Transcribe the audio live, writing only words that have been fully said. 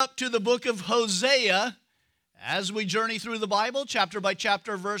Up to the book of Hosea as we journey through the Bible, chapter by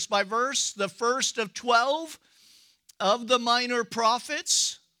chapter, verse by verse, the first of 12 of the minor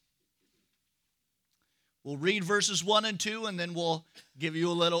prophets. We'll read verses 1 and 2, and then we'll give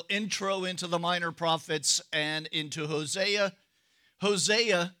you a little intro into the minor prophets and into Hosea.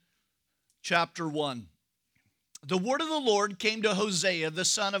 Hosea chapter 1. The word of the Lord came to Hosea, the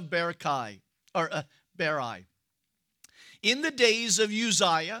son of Beri. In the days of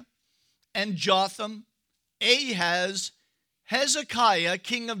Uzziah and Jotham, Ahaz, Hezekiah,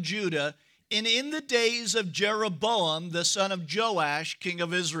 king of Judah, and in the days of Jeroboam, the son of Joash, king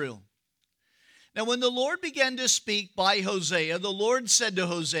of Israel. Now when the Lord began to speak by Hosea, the Lord said to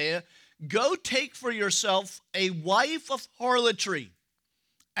Hosea, "Go take for yourself a wife of harlotry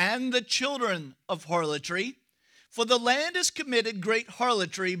and the children of harlotry, for the land has committed great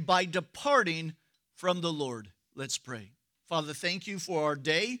harlotry by departing from the Lord." Let's pray. Father, thank you for our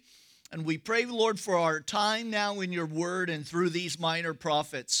day, and we pray, Lord, for our time now in your word and through these minor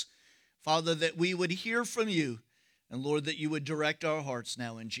prophets. Father, that we would hear from you, and Lord, that you would direct our hearts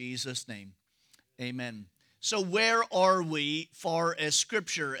now in Jesus' name. Amen. So where are we far as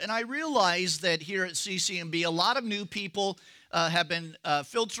Scripture? And I realize that here at CCMB, a lot of new people have been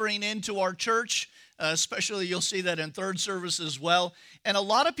filtering into our church. Especially you'll see that in third service as well. And a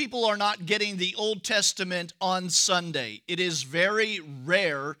lot of people are not getting the Old Testament on Sunday. It is very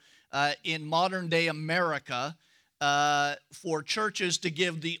rare in modern day America for churches to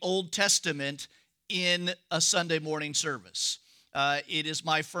give the Old Testament in a Sunday morning service. It is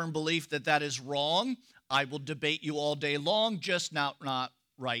my firm belief that that is wrong. I will debate you all day long, just not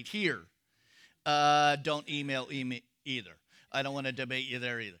right here. Don't email me either. I don't want to debate you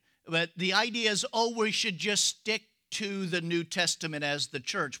there either. But the idea is, we should just stick to the New Testament as the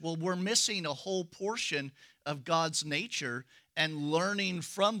church. Well, we're missing a whole portion of God's nature and learning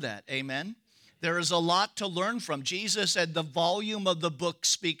from that. Amen? There is a lot to learn from. Jesus said, "The volume of the book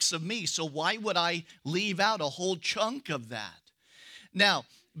speaks of me." So why would I leave out a whole chunk of that? Now,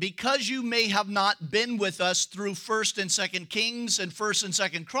 because you may have not been with us through 1st and 2nd Kings and 1st and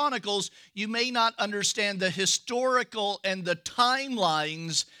 2nd Chronicles, you may not understand the historical and the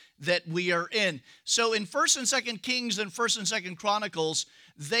timelines that we are in. So in 1st and 2nd Kings and 1st and 2nd Chronicles,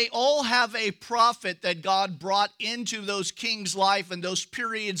 they all have a prophet that God brought into those kings' life and those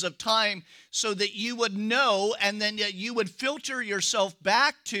periods of time so that you would know, and then you would filter yourself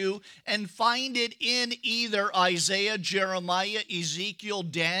back to and find it in either Isaiah, Jeremiah, Ezekiel,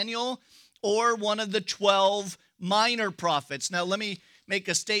 Daniel, or one of the 12 minor prophets. Now let me make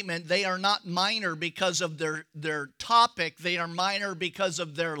a statement. They are not minor because of their topic. They are minor because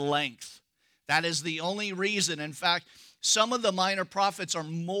of their length. That is the only reason. In fact, some of the minor prophets are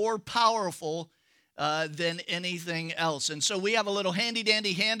more powerful than anything else. And so we have a little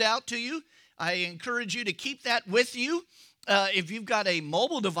handy-dandy handout to you. I encourage you to keep that with you. If you've got a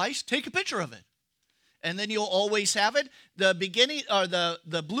mobile device, take a picture of it. And then you'll always have it. The beginning, or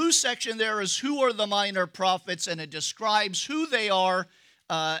the blue section there is who are the minor prophets, and it describes who they are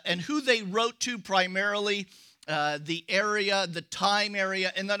and who they wrote to primarily, the area, the time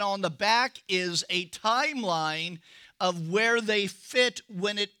area. And then on the back is a timeline of where they fit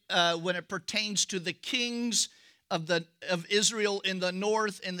when it pertains to the kings of Israel in the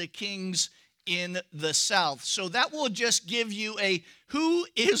north and the kings in the south. So that will just give you who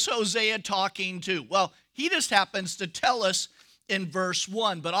is Hosea talking to? Well, he just happens to tell us in verse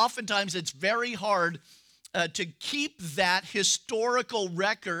 1, but oftentimes it's very hard to keep that historical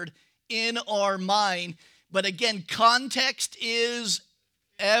record in our mind. But again, context is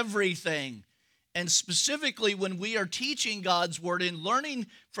everything. And specifically when we are teaching God's word and learning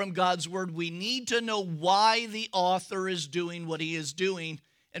from God's word, we need to know why the author is doing what he is doing,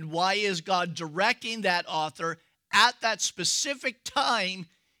 and why is God directing that author at that specific time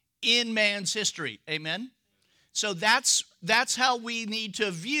in man's history. Amen? So that's how we need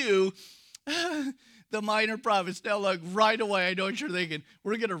to view the minor prophets. Now look, right away, I know what you're thinking.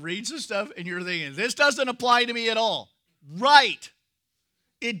 We're going to read some stuff, and you're thinking, this doesn't apply to me at all. Right.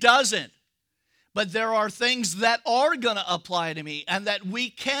 It doesn't. But there are things that are going to apply to me, and that we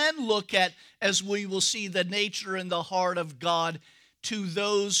can look at as we will see the nature and the heart of God to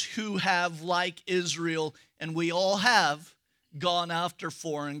those who have, like Israel, and we all have, gone after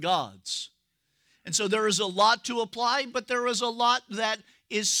foreign gods. And so there is a lot to apply, but there is a lot that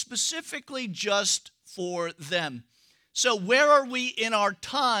is specifically just for them. So where are we in our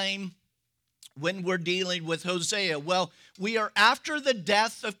time when we're dealing with Hosea? Well, we are after the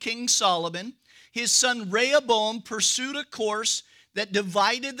death of King Solomon. His son Rehoboam pursued a course that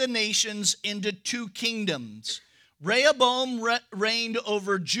divided the nations into two kingdoms. Rehoboam reigned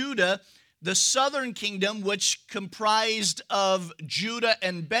over Judah, the southern kingdom, which comprised of Judah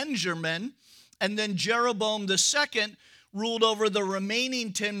and Benjamin. And then Jeroboam II ruled over the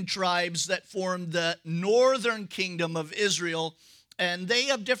remaining 10 tribes that formed the northern kingdom of Israel. And they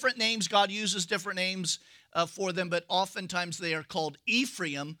have different names. God uses different names for them, but oftentimes they are called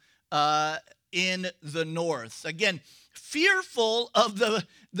Ephraim in the north. Again, fearful of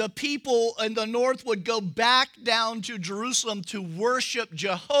the people in the north would go back down to Jerusalem to worship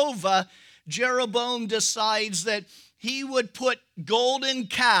Jehovah, Jeroboam decides that he would put golden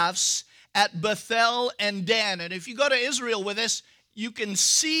calves at Bethel and Dan. And if you go to Israel with us, you can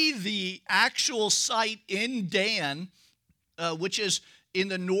see the actual site in Dan, which is in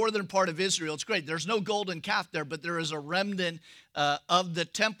the northern part of Israel. It's great. There's no golden calf there, but there is a remnant of the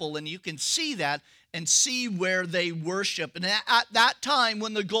temple, and you can see that and see where they worship. And at that time,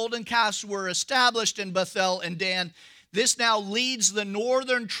 when the golden calves were established in Bethel and Dan, this now leads the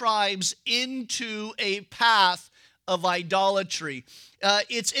northern tribes into a path of idolatry.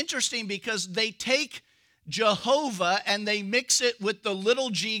 It's interesting because they take Jehovah and they mix it with the little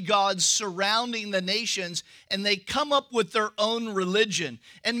g gods surrounding the nations, and they come up with their own religion.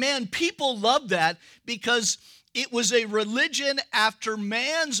 And man, people love that because it was a religion after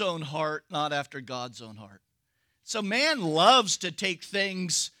man's own heart, not after God's own heart. So man loves to take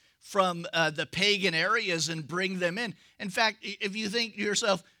things from the pagan areas and bring them in. In fact, if you think to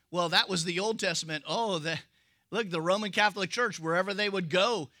yourself, well, that was the Old Testament. Look, the Roman Catholic Church, wherever they would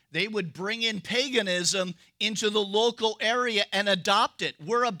go, they would bring in paganism into the local area and adopt it.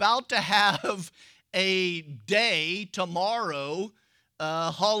 We're about to have a day tomorrow,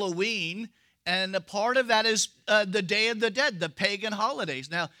 Halloween, and a part of that is the Day of the Dead, the pagan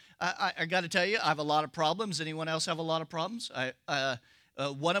holidays. Now, I got to tell you, I have a lot of problems. Anyone else have a lot of problems?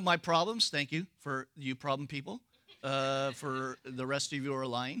 One of my problems, thank you for you problem people, for the rest of you who are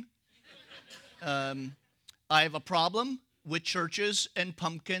lying. I have a problem with churches and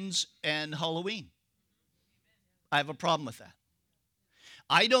pumpkins and Halloween. I have a problem with that.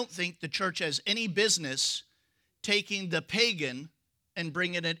 I don't think the church has any business taking the pagan and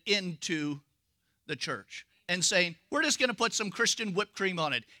bringing it into the church and saying, we're just going to put some Christian whipped cream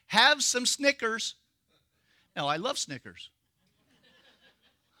on it. Have some Snickers. Now, I love Snickers.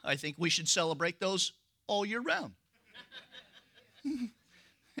 I think we should celebrate those all year round.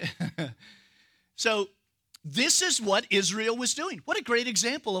 So this is what Israel was doing. What a great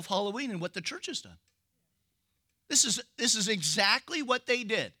example of Halloween and what the church has done. This is exactly what they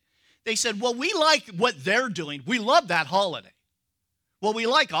did. They said, well, we like what they're doing. We love that holiday. Well, we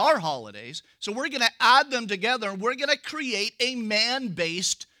like our holidays, so we're going to add them together and we're going to create a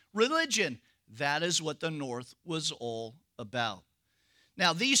man-based religion. That is what the North was all about.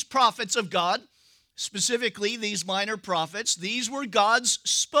 Now, these prophets of God, specifically these minor prophets, these were God's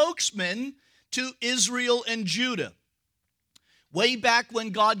spokesmen to Israel and Judah. Way back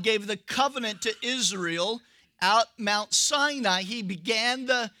when God gave the covenant to Israel at Mount Sinai, he began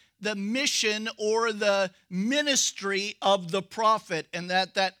the mission or the ministry of the prophet, and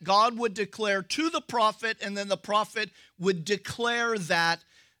that God would declare to the prophet, and then the prophet would declare that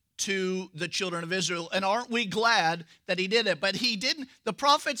to the children of Israel. And aren't we glad that he did it? But the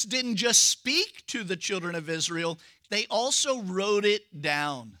prophets didn't just speak to the children of Israel, they also wrote it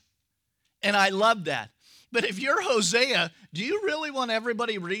down. And I love that. But if you're Hosea, do you really want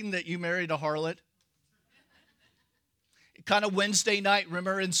everybody reading that you married a harlot? Kind of Wednesday night,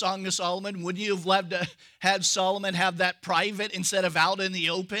 remember in Song of Solomon, wouldn't you have loved to have Solomon have that private instead of out in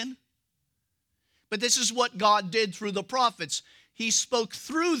the open? But this is what God did through the prophets. He spoke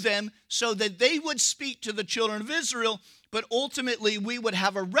through them so that they would speak to the children of Israel, but ultimately we would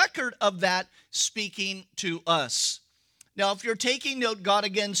have a record of that speaking to us. Now, if you're taking note, God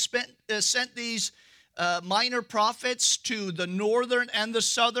again sent these minor prophets to the northern and the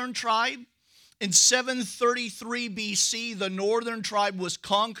southern tribe. In 733 BC, the northern tribe was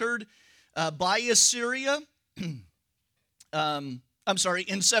conquered by Assyria. In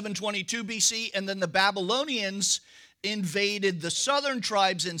 722 BC, and then the Babylonians invaded the southern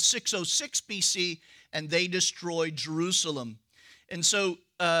tribes in 606 BC, and they destroyed Jerusalem. And so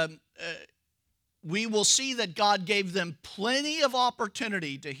we will see that God gave them plenty of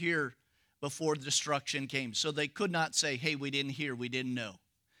opportunity to hear before destruction came. So they could not say, hey, we didn't hear, we didn't know.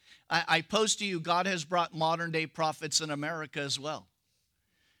 I pose to you, God has brought modern day prophets in America as well.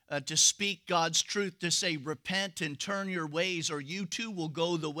 To speak God's truth, to say, repent and turn your ways, or you too will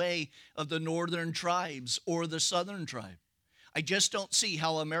go the way of the northern tribes or the southern tribe. I just don't see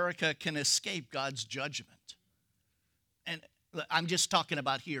how America can escape God's judgment. And I'm just talking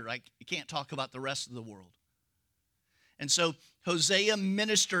about here. I can't talk about the rest of the world. And so Hosea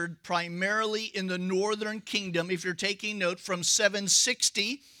ministered primarily in the northern kingdom, if you're taking note, from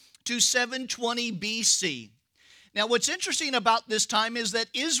 760 to 720 BC. Now, what's interesting about this time is that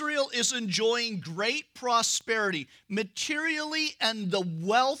Israel is enjoying great prosperity materially, and the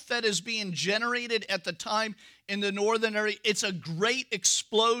wealth that is being generated at the time in the northern area, it's a great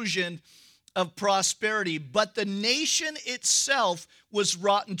explosion of prosperity. But the nation itself was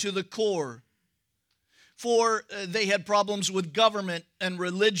rotten to the core. For they had problems with government and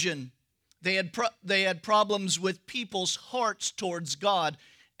religion. They had problems with people's hearts towards God.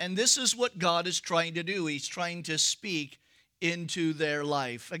 And this is what God is trying to do. He's trying to speak into their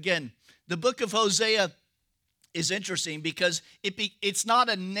life. Again, the book of Hosea is interesting because it's not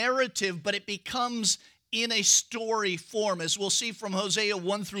a narrative, but it becomes in a story form. As we'll see from Hosea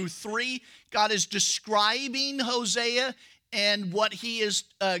 1 through 3, God is describing Hosea and what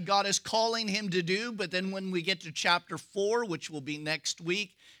God is calling him to do. But then when we get to chapter 4, which will be next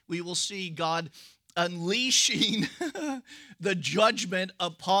week, we will see God unleashing the judgment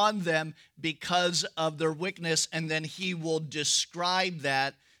upon them because of their wickedness, and then he will describe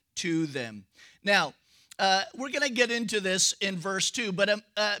that to them. Now, we're going to get into this in verse 2, but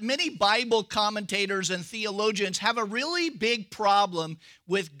many Bible commentators and theologians have a really big problem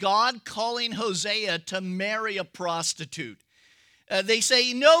with God calling Hosea to marry a prostitute. They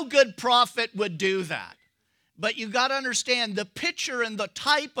say no good prophet would do that. But you got to understand, the picture and the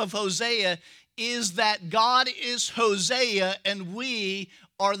type of Hosea is that God is Hosea and we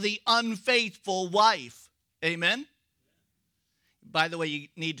are the unfaithful wife. Amen? By the way, you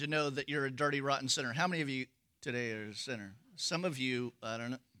need to know that you're a dirty, rotten sinner. How many of you today are a sinner? Some of you, I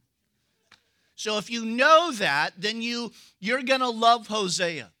don't know. So if you know that, then you're going to love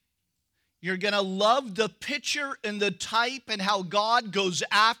Hosea. You're going to love the picture and the type and how God goes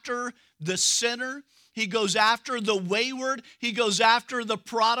after the sinner. He goes after the wayward. He goes after the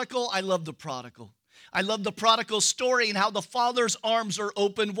prodigal. I love the prodigal. I love the prodigal story and how the father's arms are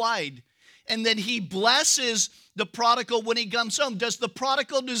open wide. And then he blesses the prodigal when he comes home. Does the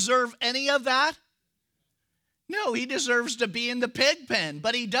prodigal deserve any of that? No, he deserves to be in the pig pen,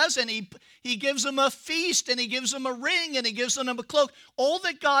 but he doesn't. He gives him a feast, and he gives him a ring, and he gives him a cloak. All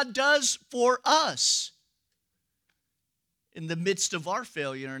that God does for us in the midst of our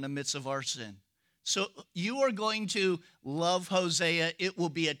failure, in the midst of our sin. So you are going to love Hosea. It will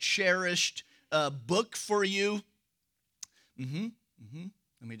be a cherished book for you. Let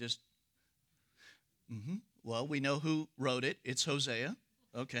me just... Well, we know who wrote it. It's Hosea.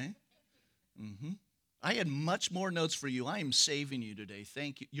 Okay. I had much more notes for you. I am saving you today.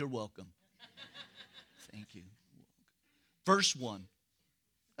 Thank you. You're welcome. Thank you. Verse 1.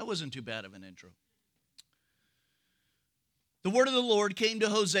 That wasn't too bad of an intro. The word of the Lord came to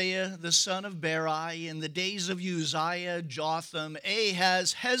Hosea, the son of Beeri, in the days of Uzziah, Jotham,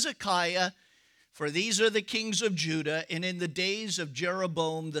 Ahaz, Hezekiah, for these are the kings of Judah, and in the days of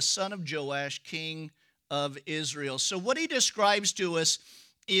Jeroboam, the son of Joash, king of Israel. So what he describes to us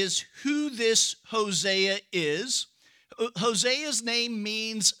is who this Hosea is. Hosea's name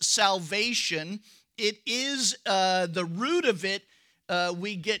means salvation. It is the root of it.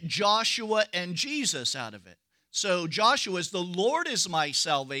 We get Joshua and Jesus out of it. So Joshua is, the Lord is my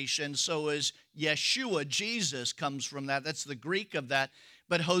salvation. So is Yeshua, Jesus comes from that. That's the Greek of that.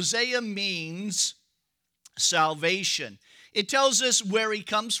 But Hosea means salvation. It tells us where he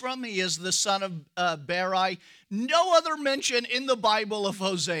comes from. He is the son of Beeri. No other mention in the Bible of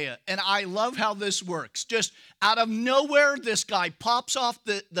Hosea. And I love how this works. Just out of nowhere, this guy pops off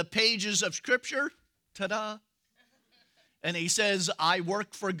the pages of Scripture. Ta-da. And he says, I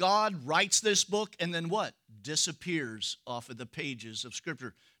work for God, writes this book, and then what? Disappears off of the pages of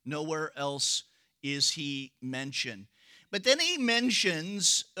Scripture. Nowhere else is he mentioned. But then he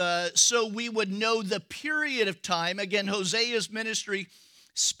mentions, so we would know the period of time. Again, Hosea's ministry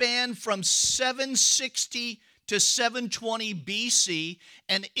spanned from 760 to 720 BC.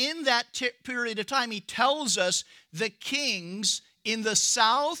 And in that period of time, he tells us the kings in the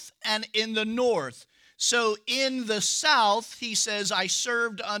south and in the north. So in the south, he says, I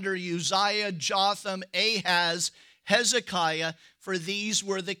served under Uzziah, Jotham, Ahaz, Hezekiah, for these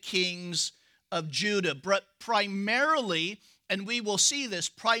were the kings of Judah. But primarily, and we will see this,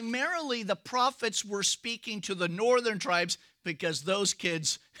 primarily the prophets were speaking to the northern tribes because those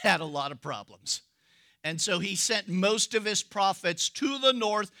kids had a lot of problems. And so he sent most of his prophets to the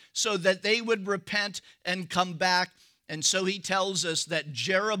north so that they would repent and come back. And so he tells us that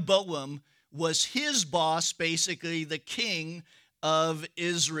Jeroboam was his boss, basically the king of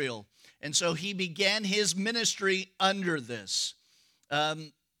Israel. And so he began his ministry under this.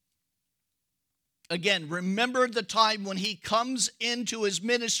 Again, remember the time when he comes into his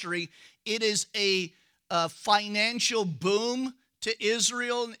ministry. It is a financial boom to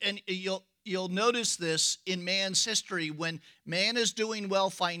Israel, and you'll notice this in man's history. When man is doing well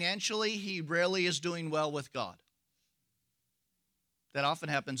financially, he rarely is doing well with God. That often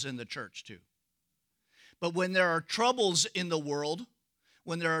happens in the church too. But when there are troubles in the world,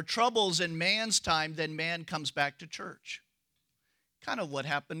 when there are troubles in man's time, then man comes back to church. Kind of what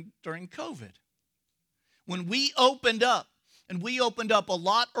happened during COVID. When we opened up, and we opened up a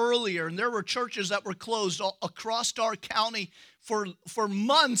lot earlier, and there were churches that were closed all across our county for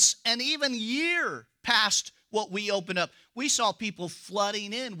months and even year past what we opened up. We saw people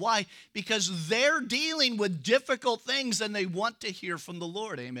flooding in. Why? Because they're dealing with difficult things and they want to hear from the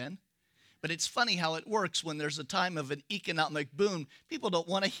Lord. Amen. But it's funny how it works when there's a time of an economic boom. People don't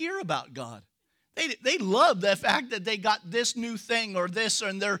want to hear about God. They love the fact that they got this new thing or this,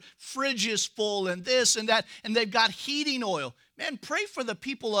 and their fridge is full and this and that, and they've got heating oil. Man, pray for the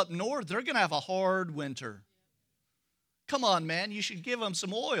people up north. They're going to have a hard winter. Come on, man, you should give them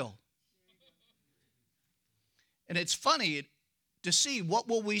some oil. And it's funny to see what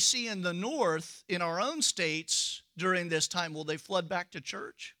will we see in the north, in our own states during this time. Will they flood back to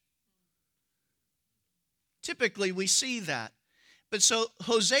church? Typically, we see that. But so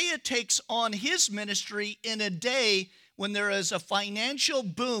Hosea takes on his ministry in a day when there is a financial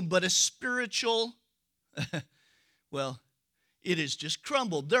boom, but a spiritual, well, it is just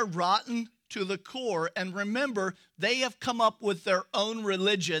crumbled. They're rotten to the core. And remember, they have come up with their own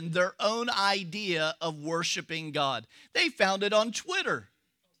religion, their own idea of worshiping God. They found it on Twitter.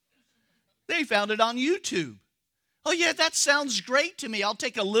 They found it on YouTube. Oh, yeah, that sounds great to me. I'll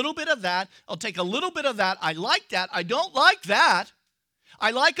take a little bit of that. I'll take a little bit of that. I like that. I don't like that. I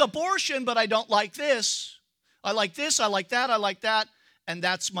like abortion, but I don't like this. I like this, I like that, I like that. And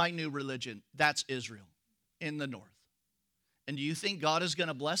that's my new religion. That's Israel in the north. And do you think God is going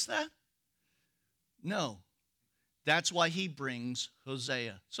to bless that? No. That's why he brings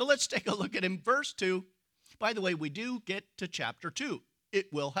Hosea. So let's take a look at him. Verse 2. By the way, we do get to chapter 2.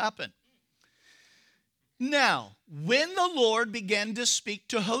 It will happen. Now, when the Lord began to speak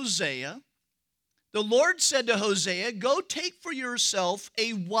to Hosea, the Lord said to Hosea, go take for yourself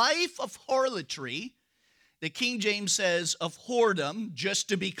a wife of harlotry. The King James says of whoredom, just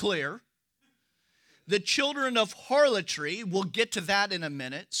to be clear. The children of harlotry, we'll get to that in a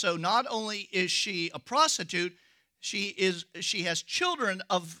minute. So not only is she a prostitute, she has children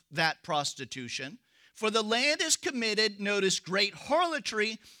of that prostitution. For the land is committed, notice, great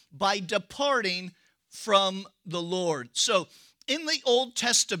harlotry by departing from the Lord. So in the Old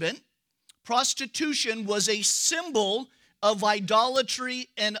Testament, prostitution was a symbol of idolatry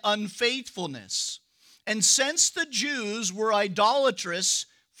and unfaithfulness. And since the Jews were idolatrous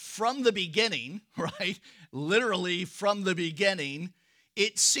from the beginning, right? Literally from the beginning,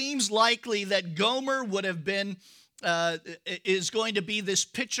 it seems likely that Gomer would have been, is going to be this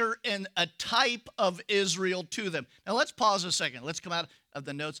picture and a type of Israel to them. Now let's pause a second. Let's come out of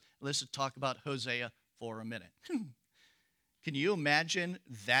the notes. Let's talk about Hosea for a minute. Can you imagine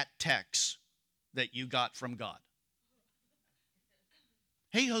that text that you got from God?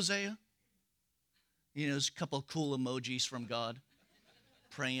 Hey, Hosea. You know, there's a couple of cool emojis from God.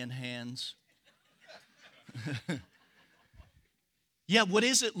 Praying hands. Yeah, what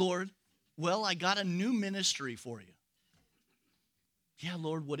is it, Lord? Well, I got a new ministry for you. Yeah,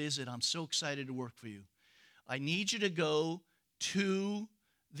 Lord, what is it? I'm so excited to work for you. I need you to go to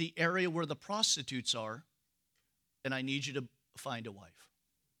the area where the prostitutes are, and I need you to find a wife.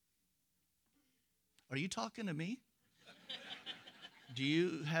 Are you talking to me? Do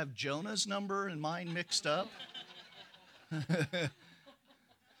you have Jonah's number and mine mixed up?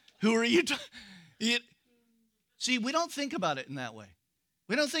 Who are you? See, we don't think about it in that way.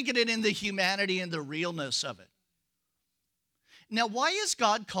 We don't think of it in the humanity and the realness of it. Now, why is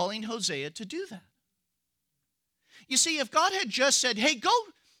God calling Hosea to do that? You see, if God had just said, hey, go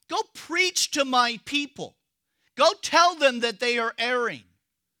preach to my people. Go tell them that they are erring.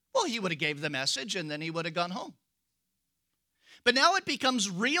 Well, he would have gave the message and then he would have gone home. But now it becomes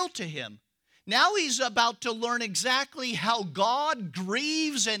real to him. Now he's about to learn exactly how God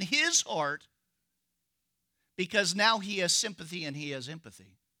grieves in his heart, because now he has sympathy and he has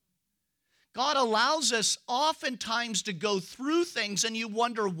empathy. God allows us oftentimes to go through things and you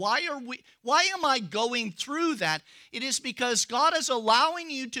wonder, why am I going through that? It is because God is allowing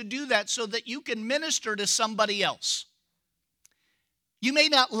you to do that so that you can minister to somebody else. You may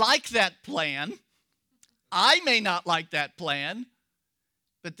not like that plan. I may not like that plan,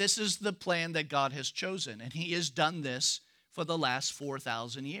 but this is the plan that God has chosen, and he has done this for the last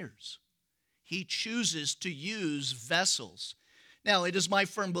 4,000 years. he chooses to use vessels. Now, it is my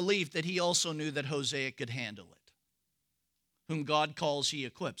firm belief that he also knew that Hosea could handle it. Whom God calls, he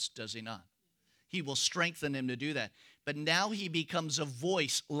equips, does he not? He will strengthen him to do that. But now he becomes a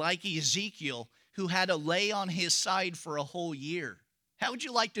voice like Ezekiel, who had to lay on his side for a whole year. How would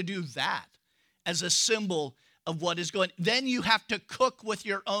you like to do that as a symbol of what is going? Then you have to cook with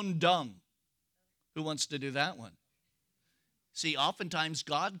your own dung. Who wants to do that one? See, oftentimes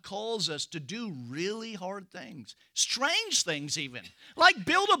God calls us to do really hard things, strange things even, like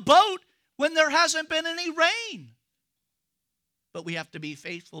build a boat when there hasn't been any rain. But we have to be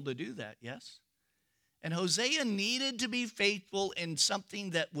faithful to do that, yes? And Hosea needed to be faithful in something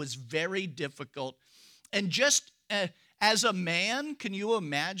that was very difficult. And just as a man, can you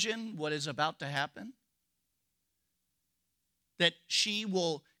imagine what is about to happen? That she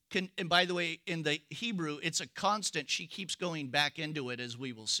will, and by the way, in the Hebrew, it's a constant. She keeps going back into it, as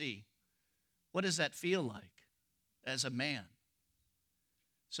we will see. What does that feel like as a man?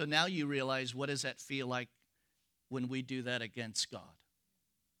 So now you realize, what does that feel like when we do that against God?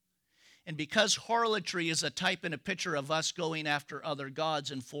 And because harlotry is a type and a picture of us going after other gods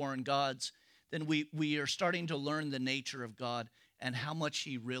and foreign gods, then we are starting to learn the nature of God and how much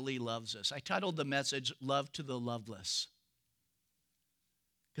he really loves us. I titled the message, Love to the Loveless,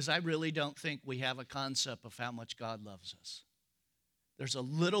 because I really don't think we have a concept of how much God loves us. There's a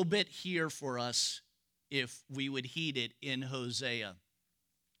little bit here for us if we would heed it in Hosea.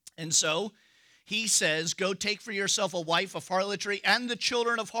 And so he says, go take for yourself a wife of harlotry and the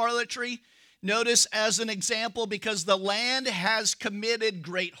children of harlotry. Notice as an example, because the land has committed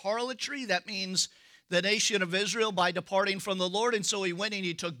great harlotry. That means the nation of Israel by departing from the Lord. And so he went and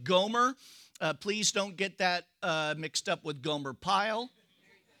he took Gomer. Please don't get that mixed up with Gomer Pyle.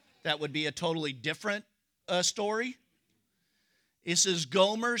 That would be a totally different story. It says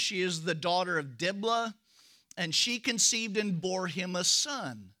Gomer, she is the daughter of Diblah, and she conceived and bore him a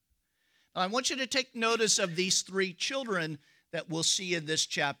son. Now, I want you to take notice of these three children that we'll see in this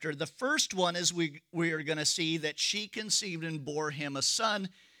chapter. The first one is we are going to see that she conceived and bore him a son.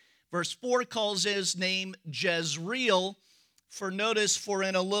 Verse 4 calls his name Jezreel. For notice, for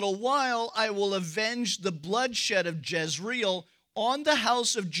in a little while I will avenge the bloodshed of Jezreel on the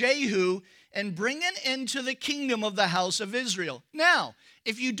house of Jehu and bring an end to the kingdom of the house of Israel. Now,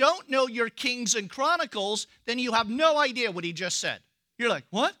 if you don't know your Kings and Chronicles, then you have no idea what he just said. You're like,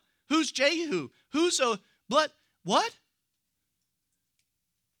 what? Who's Jehu? Who's a blood? What?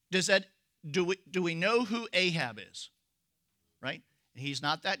 Do we know who Ahab is? Right? He's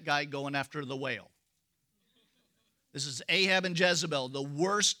not that guy going after the whale. This is Ahab and Jezebel, the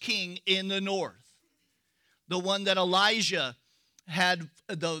worst king in the north. The one that Elijah had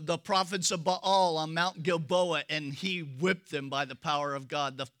the prophets of Baal on Mount Gilboa, and he whipped them by the power of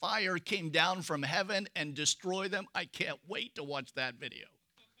God. The fire came down from heaven and destroyed them. I can't wait to watch that video.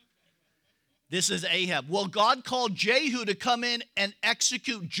 This is Ahab. Well, God called Jehu to come in and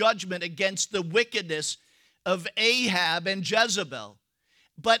execute judgment against the wickedness of Ahab and Jezebel.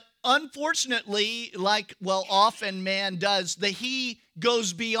 But unfortunately, like, well, often man does, that he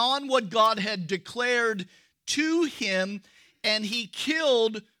goes beyond what God had declared to him, and he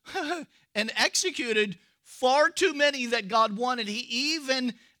killed and executed far too many that God wanted. He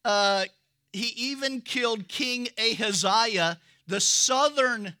even killed King Ahaziah, the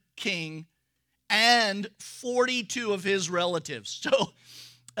southern king, and 42 of his relatives. So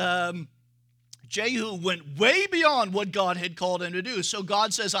Jehu went way beyond what God had called him to do. So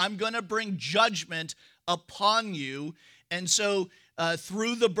God says, I'm going to bring judgment upon you. And so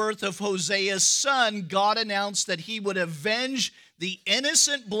through the birth of Hosea's son, God announced that he would avenge the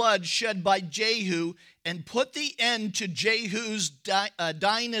innocent blood shed by Jehu and put the end to Jehu's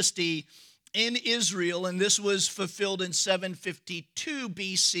dynasty in Israel. And this was fulfilled in 752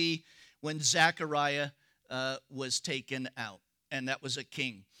 BC when Zechariah was taken out. And that was a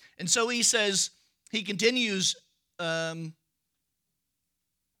king. And so he says, he continues, verse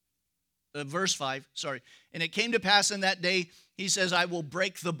 5, and it came to pass in that day, he says, I will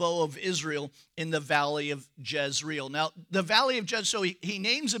break the bow of Israel in the valley of Jezreel. Now, the valley of Jezreel, so he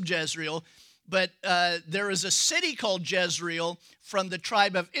names him Jezreel, but there is a city called Jezreel from the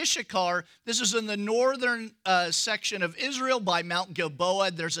tribe of Issachar. This is in the northern section of Israel by Mount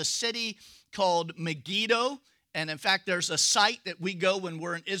Gilboa. There's a city called Megiddo. And in fact, there's a site that we go when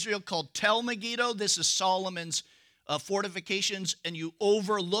we're in Israel called Tel Megiddo. This is Solomon's fortifications, and you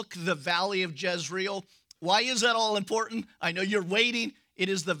overlook the valley of Jezreel. Why is that all important? I know you're waiting. It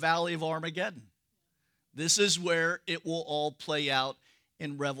is the valley of Armageddon. This is where it will all play out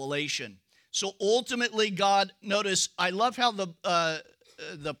in Revelation. So ultimately, God, notice, I love how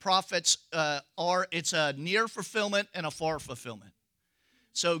the prophets are, it's a near fulfillment and a far fulfillment.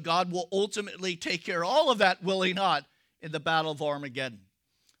 So God will ultimately take care of all of that, will he not, in the battle of Armageddon.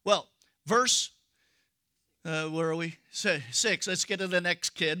 Well, verse, where are we? 6. Let's get to the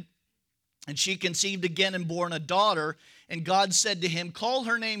next kid. And she conceived again and born a daughter. And God said to him, call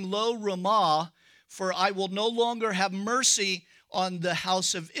her name Lo-Ruhamah, for I will no longer have mercy on the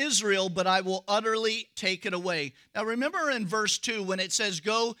house of Israel, but I will utterly take it away. Now remember in verse 2 when it says,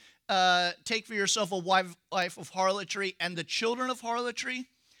 go take for yourself a wife of harlotry and the children of harlotry.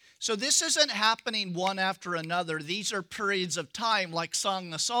 So this isn't happening one after another. These are periods of time like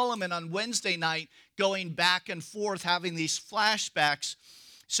Song of Solomon on Wednesday night, going back and forth, having these flashbacks.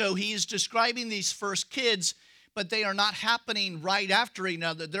 So he's describing these first kids, but they are not happening right after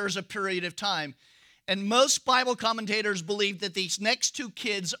another. There's a period of time. And most Bible commentators believe that these next two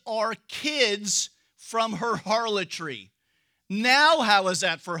kids are kids from her harlotry. Now, how is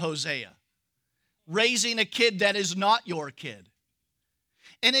that for Hosea? Raising a kid that is not your kid.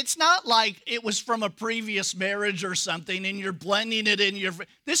 And it's not like it was from a previous marriage or something and you're blending it in your...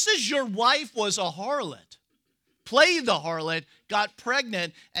 This is your wife was a harlot. Played the harlot, got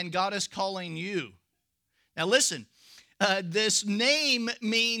pregnant, and God is calling you. Now listen, this name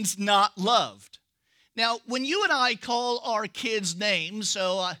means not loved. Now, when you and I call our kids names,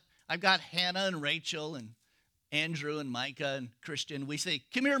 so I've got Hannah and Rachel and Andrew and Micah and Christian. We say,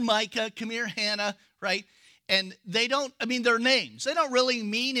 come here, Micah, come here, Hannah, right? And they don't, they're names. They don't really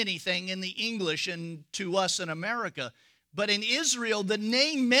mean anything in the English and to us in America. But in Israel, the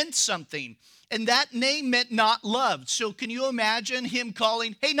name meant something. And that name meant not loved. So can you imagine him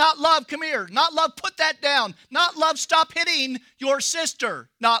calling, hey, not love, come here. Not love, put that down. Not love, stop hitting your sister.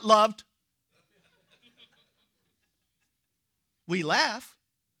 Not loved. We laugh,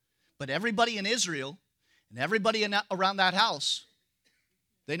 but everybody in Israel and everybody around that house,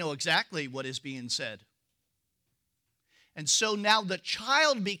 they know exactly what is being said. And so now the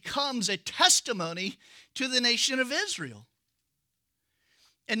child becomes a testimony to the nation of Israel.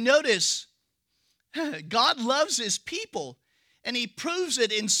 And notice, God loves his people, and he proves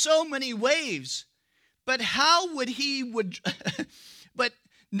it in so many ways. But but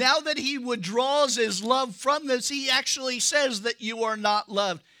now that he withdraws his love from this, he actually says that you are not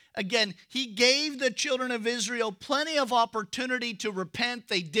loved. Again, he gave the children of Israel plenty of opportunity to repent.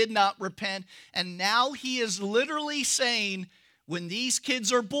 They did not repent. And now he is literally saying, when these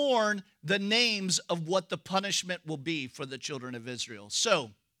kids are born, the names of what the punishment will be for the children of Israel.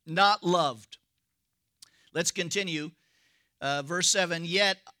 So, not loved. Let's continue. Verse 7,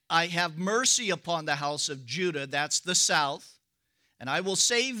 yet I have mercy upon the house of Judah, that's the south, and I will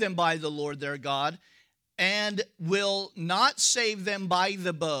save them by the Lord their God, and will not save them by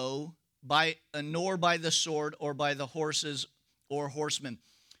the bow, nor by the sword, or by the horses or horsemen.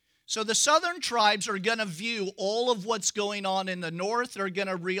 So the southern tribes are going to view all of what's going on in the north. They're going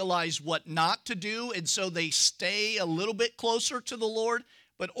to realize what not to do, and so they stay a little bit closer to the Lord,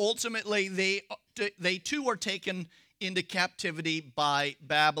 but ultimately they too are taken into captivity by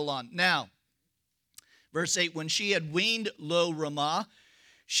Babylon. Now, verse 8, when she had weaned Lo-Ruhamah,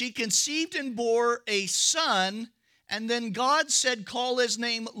 she conceived and bore a son, and then God said, call his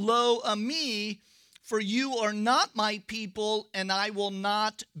name Lo-Ammi, for you are not my people, and I will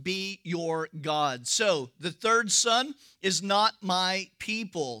not be your God. So, the third son is not my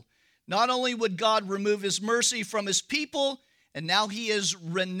people. Not only would God remove his mercy from his people, and now he is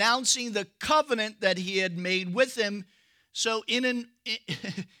renouncing the covenant that he had made with them. So in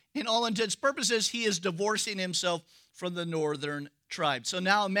all intents and purposes, he is divorcing himself from the northern tribe. So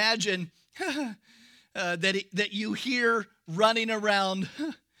now imagine that you hear running around,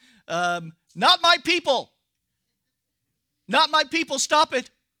 not my people. Not my people, stop it.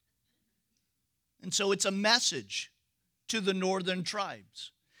 And so it's a message to the northern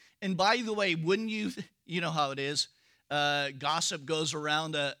tribes. And by the way, wouldn't you know how it is, gossip goes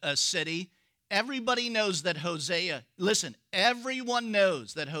around a city. Everybody knows that Hosea, listen, everyone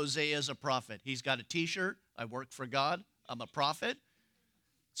knows that Hosea is a prophet. He's got a t-shirt, I work for God, I'm a prophet.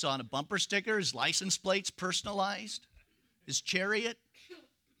 It's on a bumper sticker, his license plate's personalized, his chariot.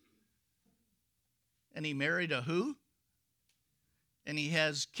 And he married a who? And he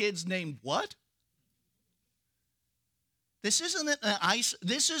has kids named what? This isn't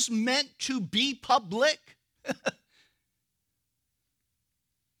this is meant to be public.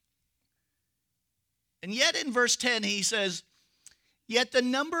 And yet in verse 10 he says, yet the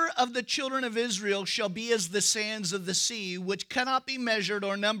number of the children of Israel shall be as the sands of the sea, which cannot be measured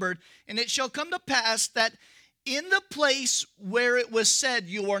or numbered. And it shall come to pass that in the place where it was said,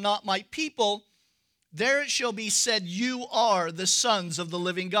 you are not my people, there it shall be said, you are the sons of the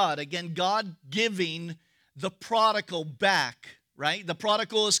living God. Again, God giving the prodigal back, right? The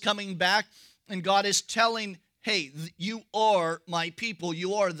prodigal is coming back, and God is telling, hey, you are my people.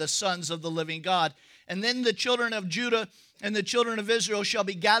 You are the sons of the living God. And then the children of Judah and the children of Israel shall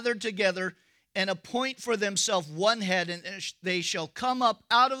be gathered together and appoint for themselves one head, and they shall come up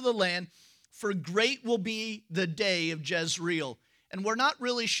out of the land, for great will be the day of Jezreel. And we're not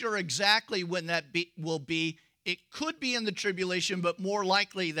really sure exactly when that will be. It could be in the tribulation, but more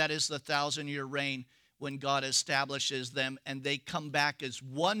likely that is the 1,000-year reign when God establishes them and they come back as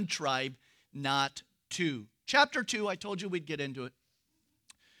one tribe, not two. Chapter 2, I told you we'd get into it.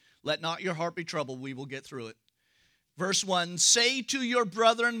 Let not your heart be troubled. We will get through it. Verse 1, say to your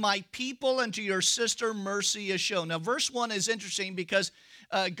brethren, my people, and to your sister, mercy is shown. Now, verse 1 is interesting because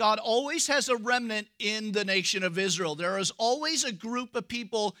God always has a remnant in the nation of Israel. There is always a group of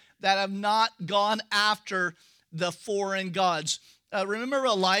people that have not gone after the foreign gods. Remember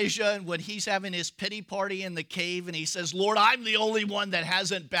Elijah when he's having his pity party in the cave and he says, Lord, I'm the only one that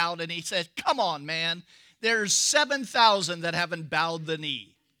hasn't bowed. And he says, come on, man. There's 7,000 that haven't bowed the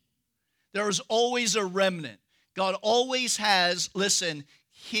knee. There's always a remnant. God always has, listen,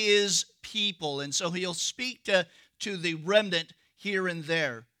 his people. And so he'll speak to the remnant here and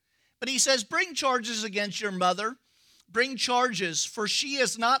there. But he says, bring charges against your mother. Bring charges, for she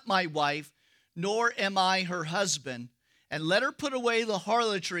is not my wife, nor am I her husband. And let her put away the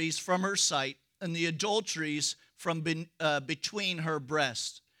harlotries from her sight and the adulteries from between her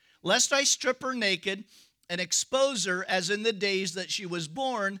breasts. Lest I strip her naked and expose her as in the days that she was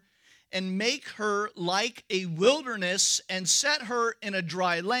born, and make her like a wilderness, and set her in a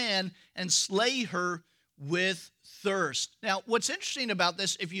dry land, and slay her with thirst. Now, what's interesting about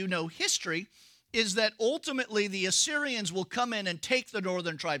this, if you know history, is that ultimately the Assyrians will come in and take the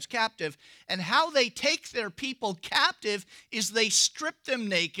northern tribes captive, and how they take their people captive is they strip them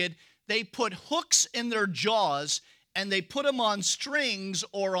naked, they put hooks in their jaws, and they put them on strings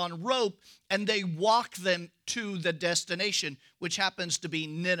or on rope, and they walk them to the destination, which happens to be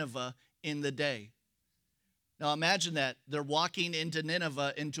Nineveh in the day. Now imagine that. They're walking into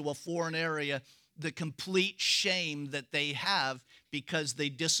Nineveh, into a foreign area, the complete shame that they have because they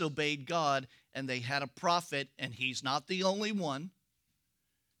disobeyed God, and they had a prophet, and he's not the only one,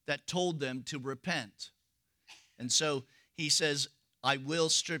 that told them to repent. And so he says, I will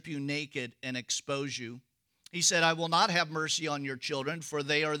strip you naked and expose you. He said, I will not have mercy on your children, for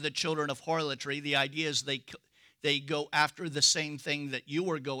they are the children of harlotry. The idea is they go after the same thing that you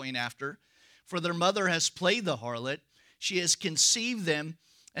are going after. For their mother has played the harlot. She has conceived them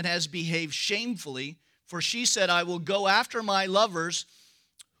and has behaved shamefully. For she said, I will go after my lovers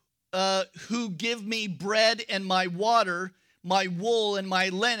who give me bread and my water, my wool and my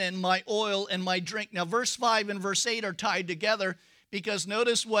linen, my oil and my drink. Now, verse 5 and verse 8 are tied together because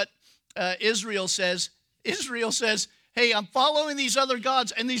notice what Israel says. Israel says, hey, I'm following these other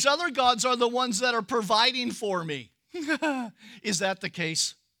gods, and these other gods are the ones that are providing for me. Is that the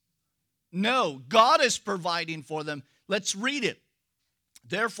case? No, God is providing for them. Let's read it.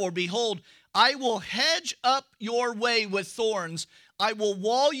 Therefore, behold, I will hedge up your way with thorns. I will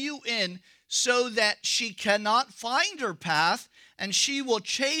wall you in so that she cannot find her path, and she will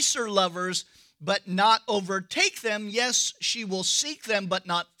chase her lovers, but not overtake them. Yes, she will seek them, but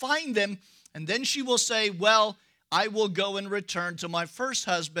not find them. And then she will say, well, I will go and return to my first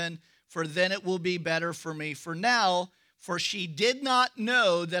husband, for then it will be better for me. For now, for she did not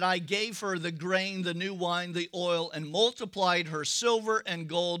know that I gave her the grain, the new wine, the oil, and multiplied her silver and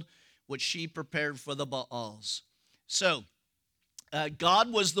gold, which she prepared for the Baals. So,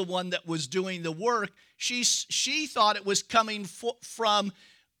 God was the one that was doing the work. She thought it was coming from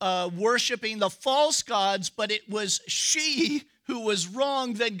worshiping the false gods, but it was she who was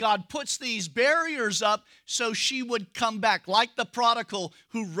wrong. Then God puts these barriers up so she would come back, like the prodigal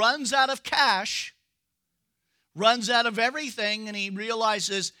who runs out of cash, runs out of everything, and he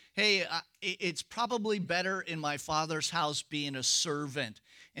realizes, hey, it's probably better in my father's house being a servant.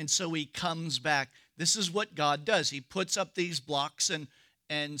 And so he comes back. This is what God does. He puts up these blocks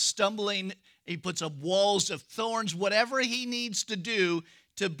and stumbling, he puts up walls of thorns, whatever he needs to do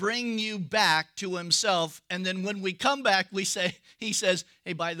to bring you back to himself. And then when we come back, he says,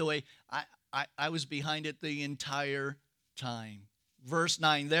 hey, by the way, I was behind it the entire time. Verse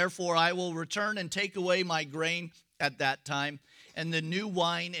 9, therefore I will return and take away my grain at that time, and the new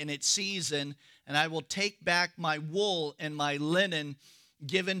wine in its season, and I will take back my wool and my linen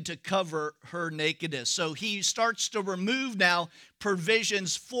given to cover her nakedness. So he starts to remove now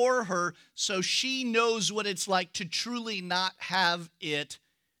provisions for her so she knows what it's like to truly not have it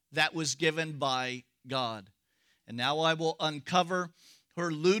that was given by God. And now I will uncover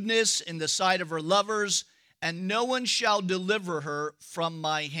her lewdness in the sight of her lovers, and no one shall deliver her from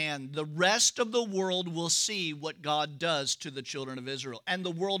my hand. The rest of the world will see what God does to the children of Israel. And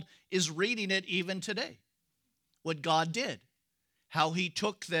the world is reading it even today. What God did. How he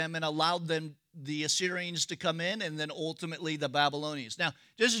took them and allowed them, the Assyrians, to come in, and then ultimately the Babylonians. Now,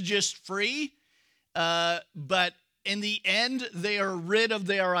 this is just free, but in the end, they are rid of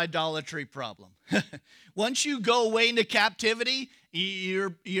their idolatry problem. Once you go away into captivity,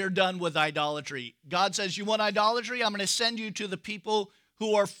 you're done with idolatry. God says, you want idolatry? I'm going to send you to the people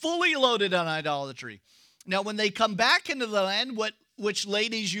who are fully loaded on idolatry. Now, when they come back into the land, which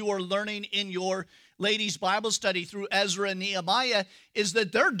ladies you are learning in your ladies' Bible study through Ezra and Nehemiah, is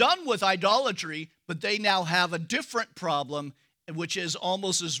that they're done with idolatry, but they now have a different problem, which is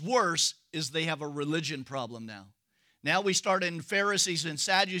almost as worse, is they have a religion problem now. Now we start in Pharisees and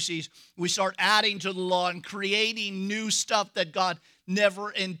Sadducees, we start adding to the law and creating new stuff that God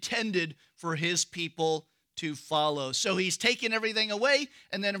never intended for his people to follow. So he's taken everything away,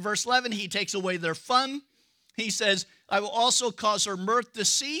 and then in verse 11, he takes away their fun. He says, I will also cause her mirth to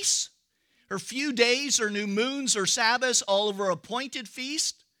cease, her few days, her new moons, her Sabbaths, all of her appointed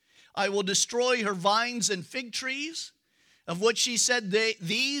feast. I will destroy her vines and fig trees, of which she said,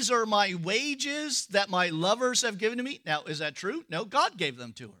 these are my wages that my lovers have given to me. Now, is that true? No, God gave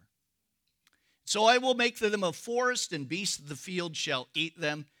them to her. So I will make them a forest, and beasts of the field shall eat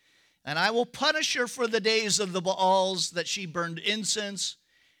them. And I will punish her for the days of the Baals that she burned incense.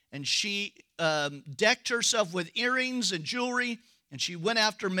 And she decked herself with earrings and jewelry, and she went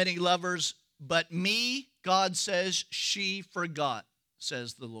after many lovers. But me, God says, she forgot,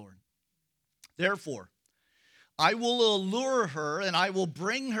 says the Lord. Therefore, I will allure her, and I will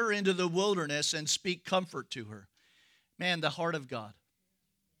bring her into the wilderness and speak comfort to her. Man, the heart of God.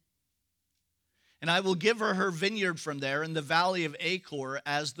 And I will give her her vineyard from there in the valley of Achor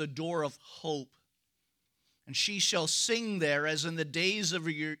as the door of hope. And she shall sing there as in the days of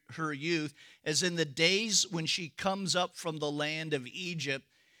her youth, as in the days when she comes up from the land of Egypt.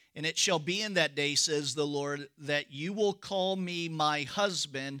 And it shall be in that day, says the Lord, that you will call me my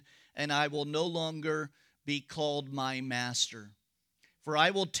husband, and I will no longer be called my master. For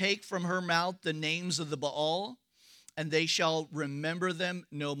I will take from her mouth the names of the Baal, and they shall remember them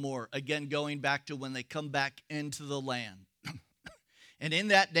no more. Again, going back to when they come back into the land. And in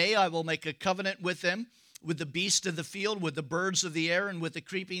that day I will make a covenant with them, with the beasts of the field, with the birds of the air, and with the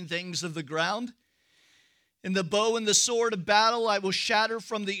creeping things of the ground. In the bow and the sword of battle I will shatter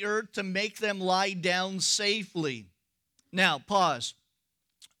from the earth to make them lie down safely. Now, pause.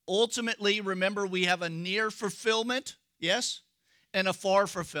 Ultimately, remember, we have a near fulfillment, yes, and a far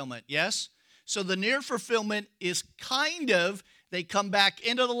fulfillment, yes. So the near fulfillment is kind of, they come back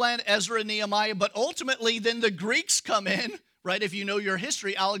into the land, Ezra and Nehemiah, but ultimately then the Greeks come in, right? If you know your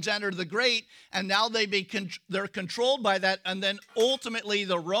history, Alexander the Great, and now they're controlled by that, and then ultimately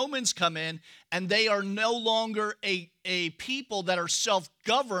the Romans come in, and they are no longer a people that are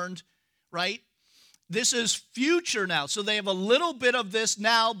self-governed, right? This is future now. So they have a little bit of this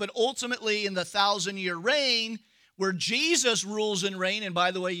now, but ultimately in the 1,000-year reign, where Jesus rules and reigns, and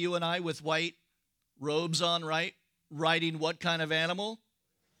by the way, you and I with white robes on, right? Riding what kind of animal?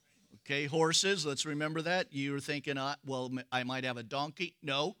 Okay, horses. Let's remember that. You were thinking, well, I might have a donkey.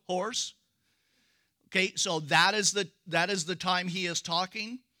 No, horse. Okay, so that is the time he is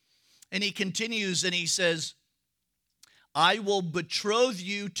talking. And he continues and he says, I will betroth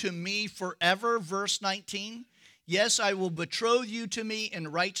you to me forever, verse 19. Yes, I will betroth you to me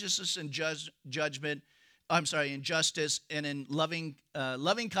in righteousness and judgment. I'm sorry, in justice and in loving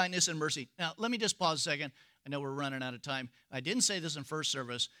kindness and mercy. Now, let me just pause a second. I know we're running out of time. I didn't say this in first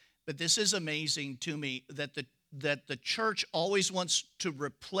service, but this is amazing to me that the church always wants to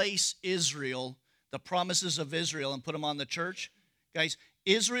replace Israel, the promises of Israel, and put them on the church. Guys,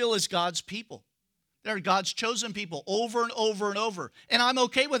 Israel is God's people. They're God's chosen people over and over and over. And I'm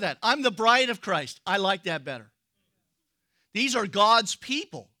okay with that. I'm the bride of Christ. I like that better. These are God's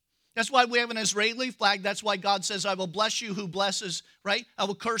people. That's why we have an Israeli flag. That's why God says, I will bless you who blesses, right? I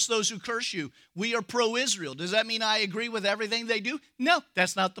will curse those who curse you. We are pro-Israel. Does that mean I agree with everything they do? No,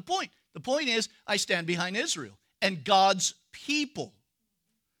 that's not the point. The point is I stand behind Israel and God's people,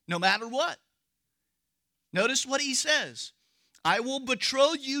 no matter what. Notice what he says. I will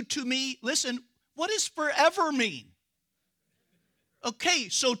betroth you to me. Listen, what does forever mean? Okay,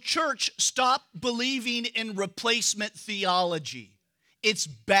 so church, stop believing in replacement theology. It's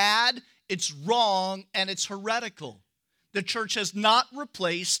bad, it's wrong, and it's heretical. The church has not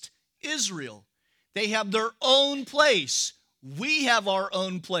replaced Israel. They have their own place. We have our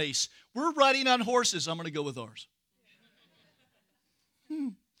own place. We're riding on horses. I'm going to go with ours.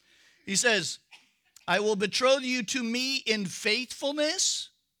 He says, I will betroth you to me in faithfulness,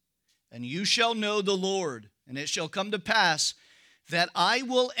 and you shall know the Lord. And it shall come to pass that I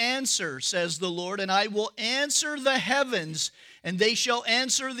will answer, says the Lord, and I will answer the heavens, and they shall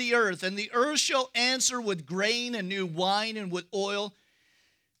answer the earth, and the earth shall answer with grain and new wine and with oil,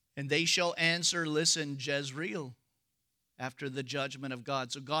 and they shall answer, listen, Jezreel, after the judgment of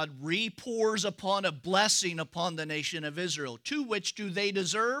God. So God repours upon a blessing upon the nation of Israel. To which do they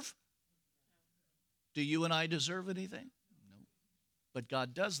deserve? Do you and I deserve anything? No. But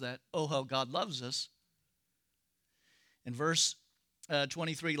God does that. Oh, how God loves us. In verse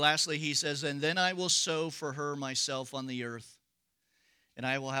 23, lastly, he says, and then I will sow for her myself on the earth, and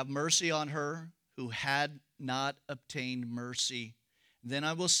I will have mercy on her who had not obtained mercy. Then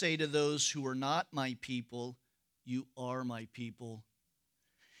I will say to those who are not my people, you are my people.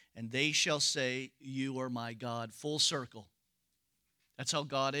 And they shall say, you are my God. Full circle. That's how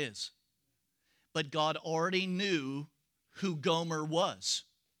God is. But God already knew who Gomer was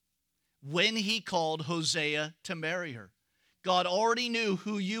when he called Hosea to marry her. God already knew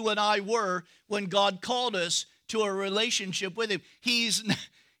who you and I were when God called us to a relationship with him. He's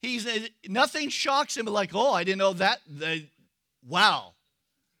nothing shocks him like, oh, I didn't know that. Wow.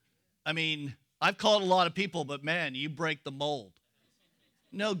 I mean, I've called a lot of people, but man, you break the mold.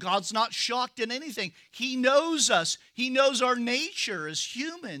 No, God's not shocked in anything. He knows us. He knows our nature as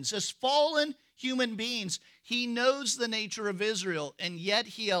humans, as fallen human beings. He knows the nature of Israel, and yet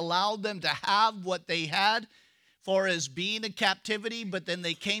he allowed them to have what they had for as being in captivity, but then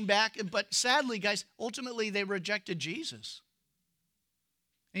they came back. But sadly, guys, ultimately they rejected Jesus.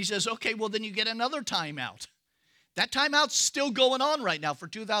 And he says, okay, well, then you get another timeout. That timeout's still going on right now for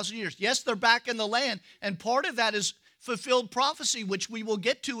 2,000 years. Yes, they're back in the land, and part of that is fulfilled prophecy, which we will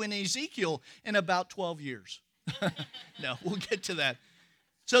get to in Ezekiel in about 12 years. No, we'll get to that.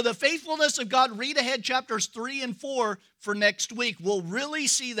 So the faithfulness of God, read ahead chapters 3 and 4 for next week. We'll really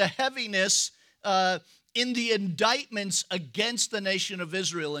see the heaviness in the indictments against the nation of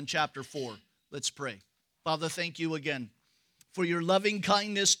Israel in chapter 4. Let's pray. Father, thank you again for your loving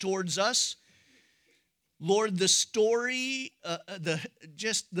kindness towards us. Lord, the story,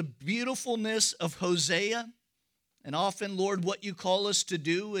 just the beautifulness of Hosea, and often, Lord, what you call us to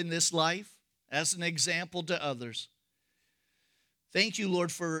do in this life as an example to others. Thank you,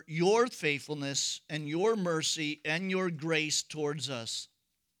 Lord, for your faithfulness and your mercy and your grace towards us.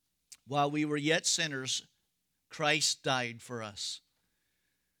 While we were yet sinners, Christ died for us.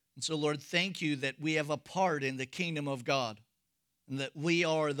 And so, Lord, thank you that we have a part in the kingdom of God and that we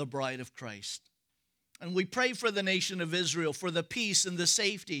are the bride of Christ. And we pray for the nation of Israel, for the peace and the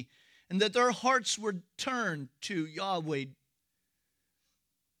safety, and that their hearts would turn to Yahweh,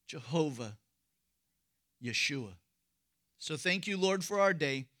 Jehovah, Yeshua. So thank you, Lord, for our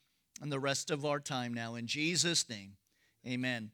day and the rest of our time now. In Jesus' name, amen.